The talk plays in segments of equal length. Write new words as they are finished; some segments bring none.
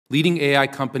Leading AI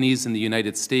companies in the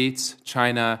United States,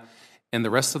 China, and the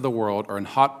rest of the world are in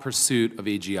hot pursuit of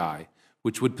AGI,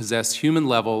 which would possess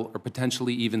human-level or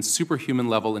potentially even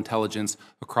superhuman-level intelligence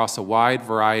across a wide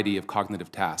variety of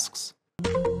cognitive tasks.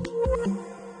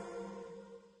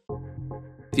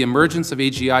 The emergence of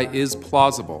AGI is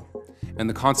plausible, and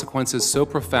the consequences so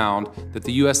profound that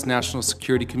the U.S. national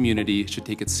security community should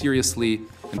take it seriously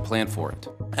and plan for it.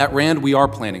 At RAND, we are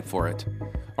planning for it.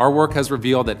 Our work has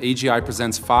revealed that AGI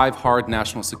presents 5 hard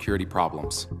national security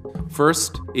problems.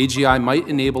 First, AGI might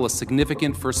enable a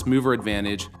significant first-mover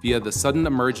advantage via the sudden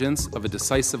emergence of a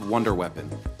decisive wonder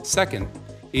weapon. Second,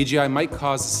 AGI might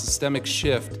cause a systemic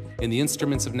shift in the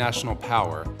instruments of national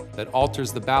power that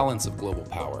alters the balance of global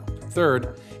power.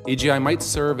 Third, AGI might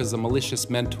serve as a malicious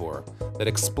mentor that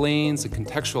explains and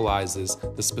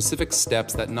contextualizes the specific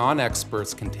steps that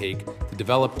non-experts can take to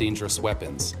develop dangerous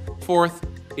weapons. Fourth,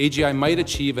 AGI might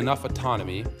achieve enough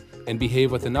autonomy and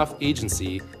behave with enough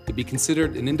agency to be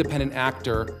considered an independent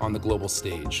actor on the global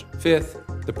stage. Fifth,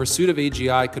 the pursuit of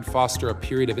AGI could foster a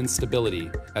period of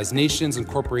instability as nations and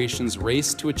corporations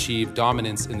race to achieve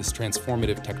dominance in this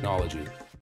transformative technology.